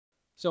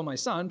So my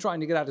son, trying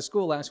to get out of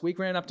school last week,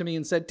 ran up to me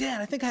and said,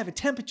 "Dad, I think I have a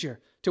temperature."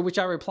 To which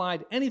I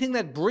replied, "Anything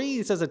that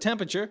breathes has a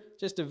temperature,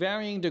 just to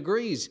varying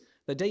degrees.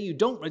 The day you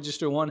don't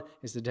register one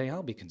is the day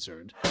I'll be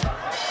concerned."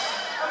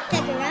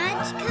 The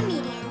Garage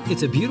Comedian.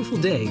 It's a beautiful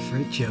day for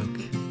a joke.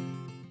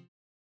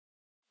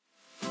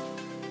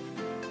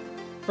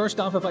 First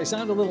off, if I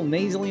sound a little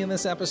nasally in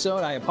this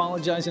episode, I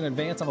apologize in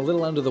advance. I'm a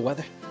little under the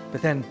weather.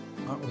 But then,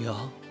 aren't we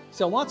all?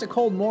 So lots of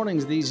cold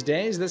mornings these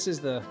days. This is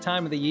the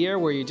time of the year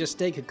where you just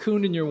stay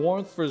cocooned in your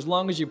warmth for as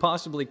long as you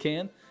possibly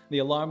can. The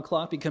alarm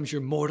clock becomes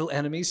your mortal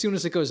enemy. As soon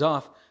as it goes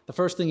off, the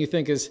first thing you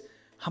think is,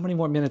 how many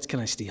more minutes can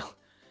I steal?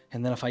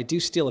 And then if I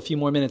do steal a few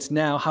more minutes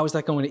now, how is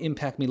that going to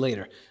impact me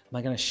later? Am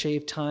I going to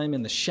shave time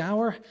in the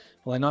shower?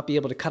 Will I not be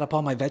able to cut up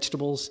all my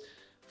vegetables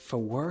for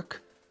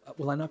work?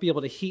 Will I not be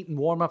able to heat and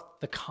warm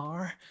up the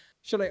car?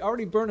 Should I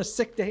already burn a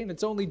sick day and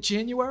it's only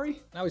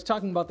January? I was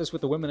talking about this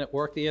with the women at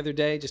work the other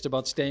day, just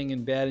about staying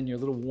in bed in your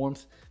little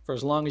warmth for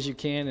as long as you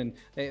can. And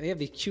they have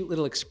these cute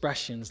little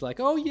expressions like,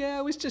 "Oh yeah,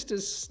 it was just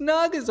as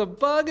snug as a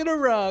bug in a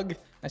rug."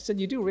 I said,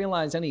 you do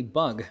realize any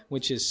bug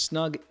which is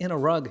snug in a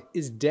rug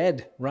is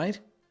dead,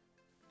 right?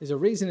 There's a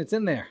reason it's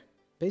in there.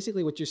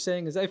 Basically what you're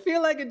saying is, I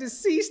feel like a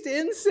deceased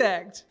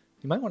insect.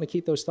 You might want to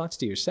keep those thoughts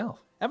to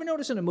yourself. Ever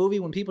notice in a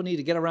movie when people need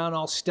to get around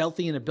all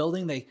stealthy in a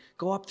building, they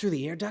go up through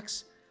the air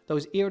ducts?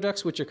 Those air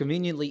ducts which are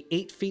conveniently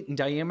 8 feet in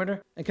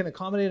diameter and can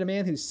accommodate a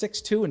man who's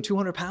 6'2" and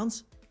 200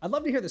 pounds? I'd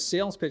love to hear the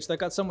sales pitch that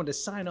got someone to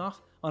sign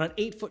off on an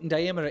 8-foot in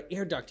diameter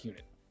air duct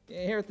unit.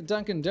 Here at the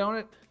Dunkin'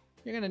 Donut,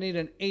 you're going to need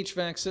an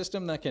HVAC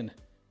system that can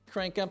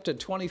crank up to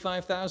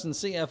 25,000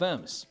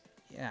 CFMs.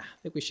 Yeah,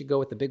 I think we should go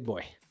with the big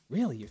boy.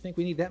 Really? You think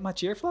we need that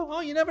much airflow? Oh,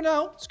 you never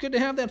know. It's good to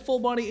have that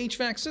full-body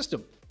HVAC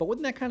system. But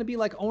wouldn't that kind of be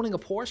like owning a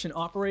Porsche and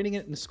operating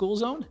it in a school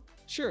zone?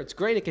 Sure, it's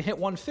great it can hit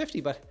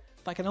 150, but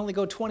if I can only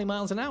go 20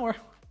 miles an hour,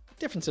 what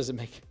difference does it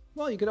make?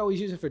 Well, you could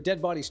always use it for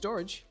dead body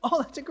storage.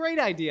 Oh, that's a great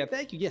idea.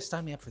 Thank you. Yes,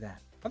 sign me up for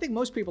that. I think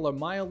most people are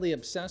mildly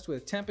obsessed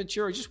with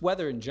temperature or just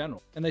weather in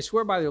general. And they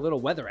swear by their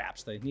little weather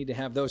apps. They need to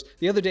have those.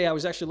 The other day I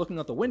was actually looking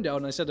out the window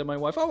and I said to my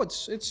wife, "Oh,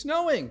 it's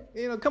snowing.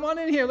 Come on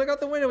in here. Look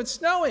out the window. It's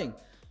snowing."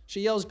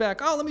 She yells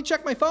back, "Oh, let me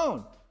check my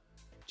phone."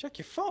 Check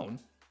your phone?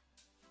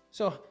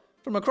 So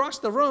from across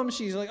the room,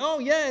 she's like, "Oh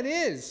yeah, it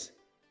is."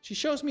 She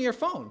shows me her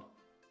phone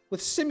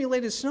with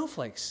simulated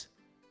snowflakes.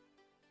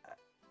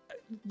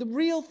 The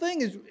real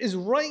thing is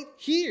right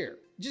here.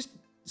 Just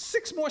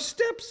 6 more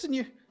steps and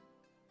you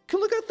can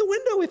look out the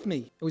window with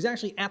me. It was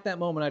actually at that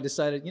moment I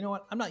decided, you know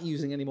what? I'm not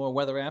using any more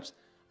weather apps.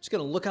 I'm just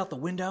going to look out the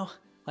window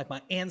like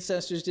my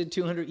ancestors did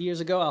 200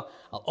 years ago.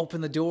 I'll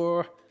open the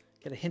door,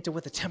 get a hint of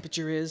what the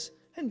temperature is,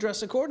 and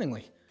dress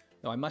accordingly.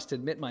 Though I must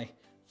admit my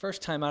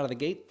first time out of the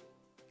gate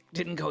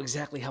didn't go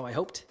exactly how I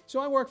hoped. So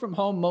I work from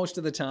home most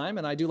of the time,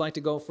 and I do like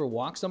to go for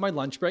walks on my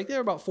lunch break.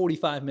 They're about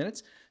 45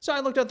 minutes. So I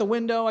looked out the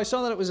window. I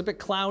saw that it was a bit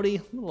cloudy,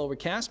 a little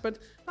overcast, but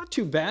not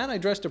too bad. I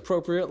dressed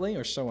appropriately,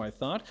 or so I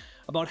thought.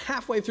 About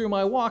halfway through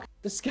my walk,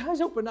 the skies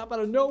opened up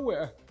out of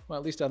nowhere. Well,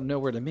 at least out of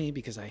nowhere to me,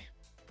 because I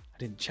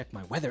didn't check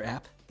my weather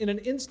app. In an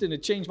instant,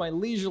 it changed my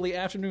leisurely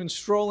afternoon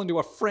stroll into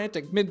a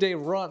frantic midday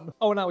run.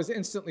 Oh, and I was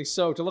instantly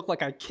soaked. It looked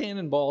like I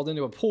cannonballed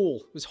into a pool.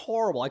 It was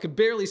horrible. I could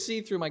barely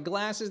see through my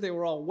glasses. They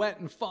were all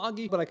wet and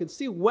foggy, but I could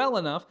see well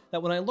enough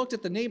that when I looked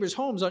at the neighbors'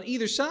 homes on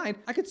either side,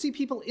 I could see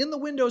people in the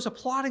windows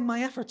applauding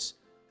my efforts.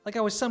 Like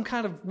I was some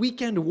kind of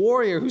weekend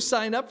warrior who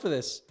signed up for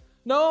this.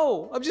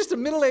 No, I'm just a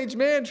middle-aged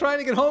man trying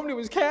to get home to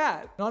his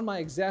cat. And on my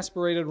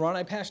exasperated run,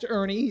 I passed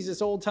Ernie. He's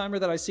this old-timer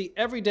that I see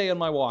every day on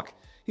my walk.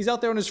 He's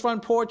out there on his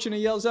front porch and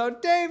he yells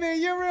out,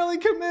 "Davey, you're really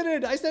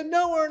committed." I said,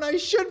 "No, Ern, I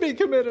should be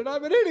committed.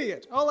 I'm an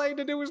idiot. All I had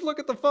to do was look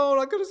at the phone.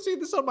 I could have seen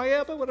this on my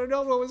app. I would have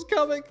known what was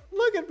coming.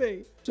 Look at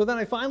me." So then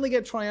I finally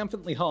get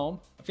triumphantly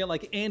home. I feel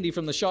like Andy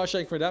from the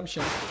Shawshank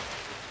Redemption.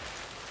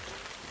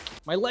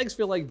 My legs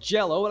feel like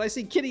jello and I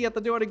see Kitty at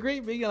the door to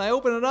greet me and I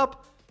open it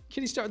up.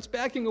 Kitty starts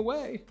backing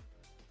away.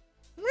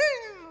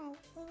 "Meow.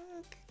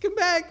 Come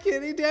back,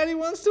 Kitty. Daddy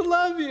wants to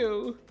love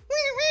you."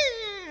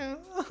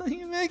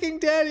 "You're making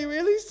Daddy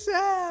really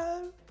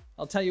sad."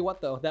 I'll tell you what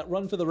though, that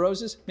run for the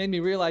roses made me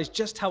realize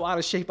just how out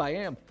of shape I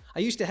am. I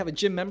used to have a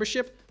gym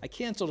membership. I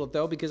canceled it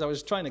though because I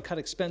was trying to cut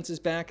expenses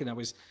back and I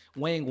was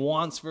weighing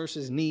wants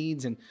versus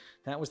needs, and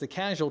that was the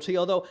casualty.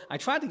 Although I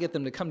tried to get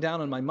them to come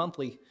down on my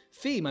monthly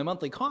fee, my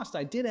monthly cost.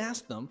 I did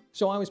ask them.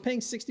 So I was paying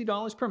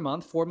 $60 per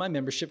month for my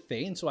membership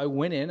fee, and so I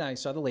went in, I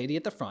saw the lady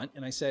at the front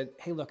and I said,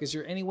 "Hey look, is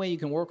there any way you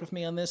can work with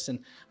me on this? And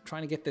I'm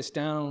trying to get this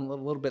down a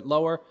little bit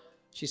lower."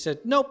 She said,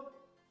 "Nope."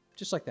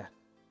 Just like that.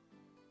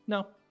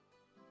 "No,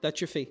 that's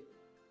your fee."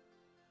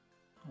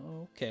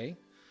 Okay.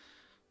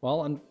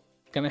 Well, I'm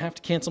going to have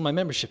to cancel my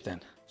membership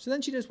then. So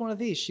then she does one of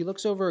these. She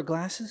looks over her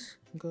glasses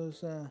and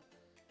goes,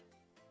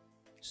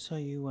 "So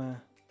you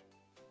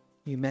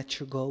met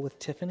your goal with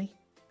Tiffany?"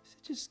 I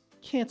said, "Just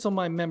cancel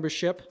my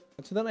membership."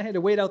 And so then I had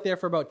to wait out there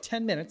for about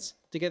 10 minutes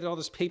to get all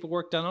this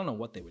paperwork done. I don't know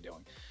what they were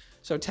doing.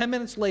 So 10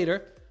 minutes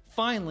later,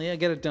 finally I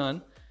get it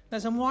done.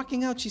 As I'm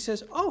walking out, she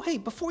says, "Oh, hey,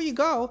 before you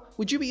go,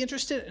 would you be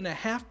interested in a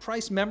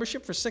half-price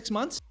membership for 6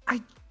 months?"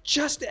 I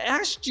just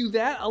asked you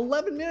that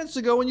 11 minutes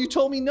ago and you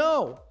told me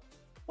no.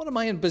 What am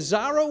I in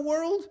Bizarro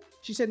World?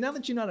 She said, now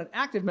that you're not an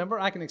active member,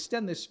 I can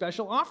extend this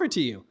special offer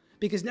to you.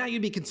 Because now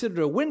you'd be considered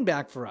a win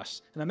back for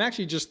us. And I'm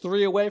actually just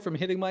 3 away from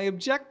hitting my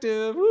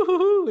objective.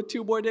 Woohoo! With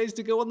 2 more days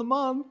to go in the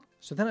month.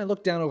 So then I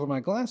looked down over my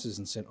glasses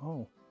and said,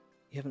 oh,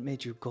 you haven't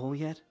made your goal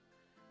yet?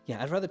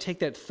 Yeah, I'd rather take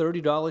that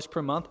 $30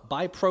 per month,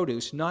 buy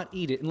produce, not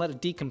eat it, and let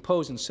it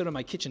decompose and sit on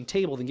my kitchen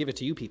table than give it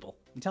to you people.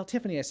 And tell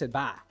Tiffany I said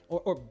bye.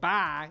 Or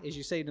bye, as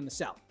you say it in the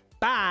South.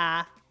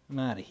 Bye! I'm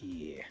out of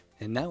here.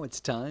 And now it's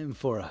time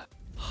for a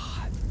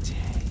hot take.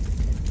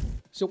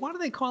 So why do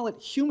they call it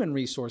human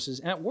resources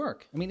at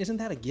work? I mean, isn't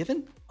that a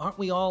given? Aren't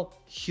we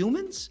all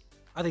humans?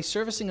 Are they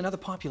servicing another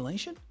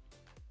population?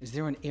 Is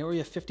there an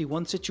Area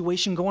 51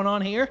 situation going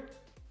on here?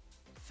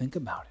 Think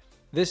about it.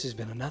 This has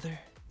been another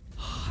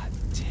hot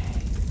take.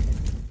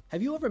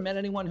 Have you ever met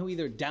anyone who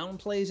either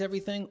downplays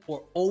everything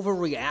or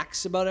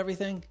overreacts about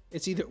everything?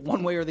 It's either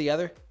one way or the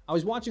other. I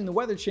was watching the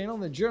Weather Channel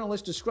and the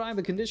journalist described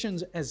the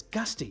conditions as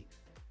gusty.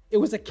 It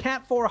was a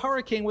Cat 4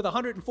 hurricane with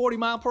 140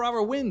 mile per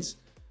hour winds.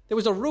 There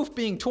was a roof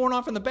being torn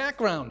off in the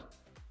background.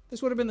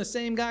 This would have been the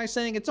same guy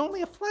saying it's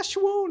only a flesh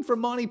wound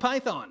from Monty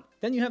Python.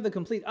 Then you have the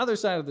complete other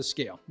side of the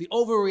scale, the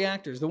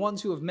over-reactors, the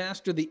ones who have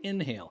mastered the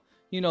inhale.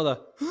 You know,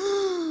 the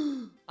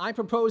I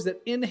propose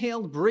that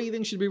inhaled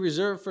breathing should be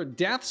reserved for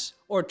deaths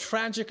or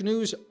tragic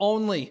news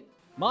only.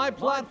 My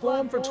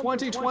platform for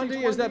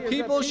 2020 is that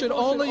people should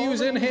only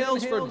use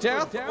inhales for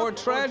death or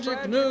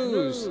tragic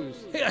news.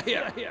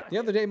 Yeah. The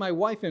other day, my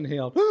wife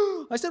inhaled.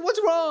 I said,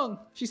 what's wrong?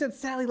 She said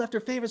Sally left her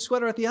favorite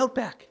sweater at the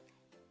Outback.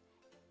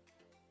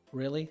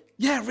 Really?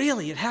 Yeah,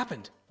 really, it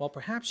happened. Well,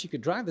 perhaps she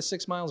could drive the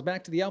 6 miles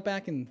back to the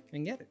Outback and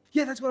get it.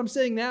 Yeah, that's what I'm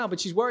saying now, but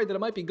she's worried that it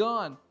might be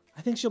gone.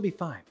 I think she'll be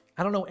fine.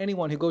 I don't know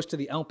anyone who goes to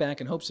the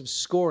Outback in hopes of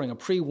scoring a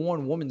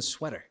pre-worn woman's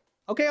sweater.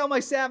 Okay, all my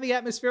savvy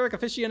atmospheric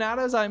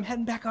aficionados, I'm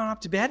heading back on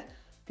up to bed.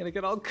 Gonna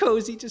get all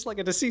cozy just like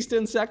a deceased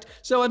insect.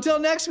 So until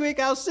next week,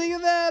 I'll see you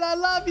then. I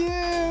love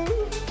you.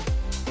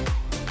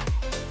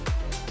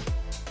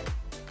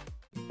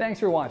 Thanks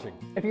for watching.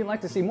 If you'd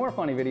like to see more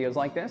funny videos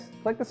like this,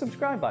 click the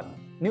subscribe button.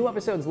 New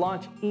episodes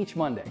launch each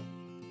Monday.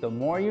 The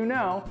more you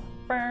know.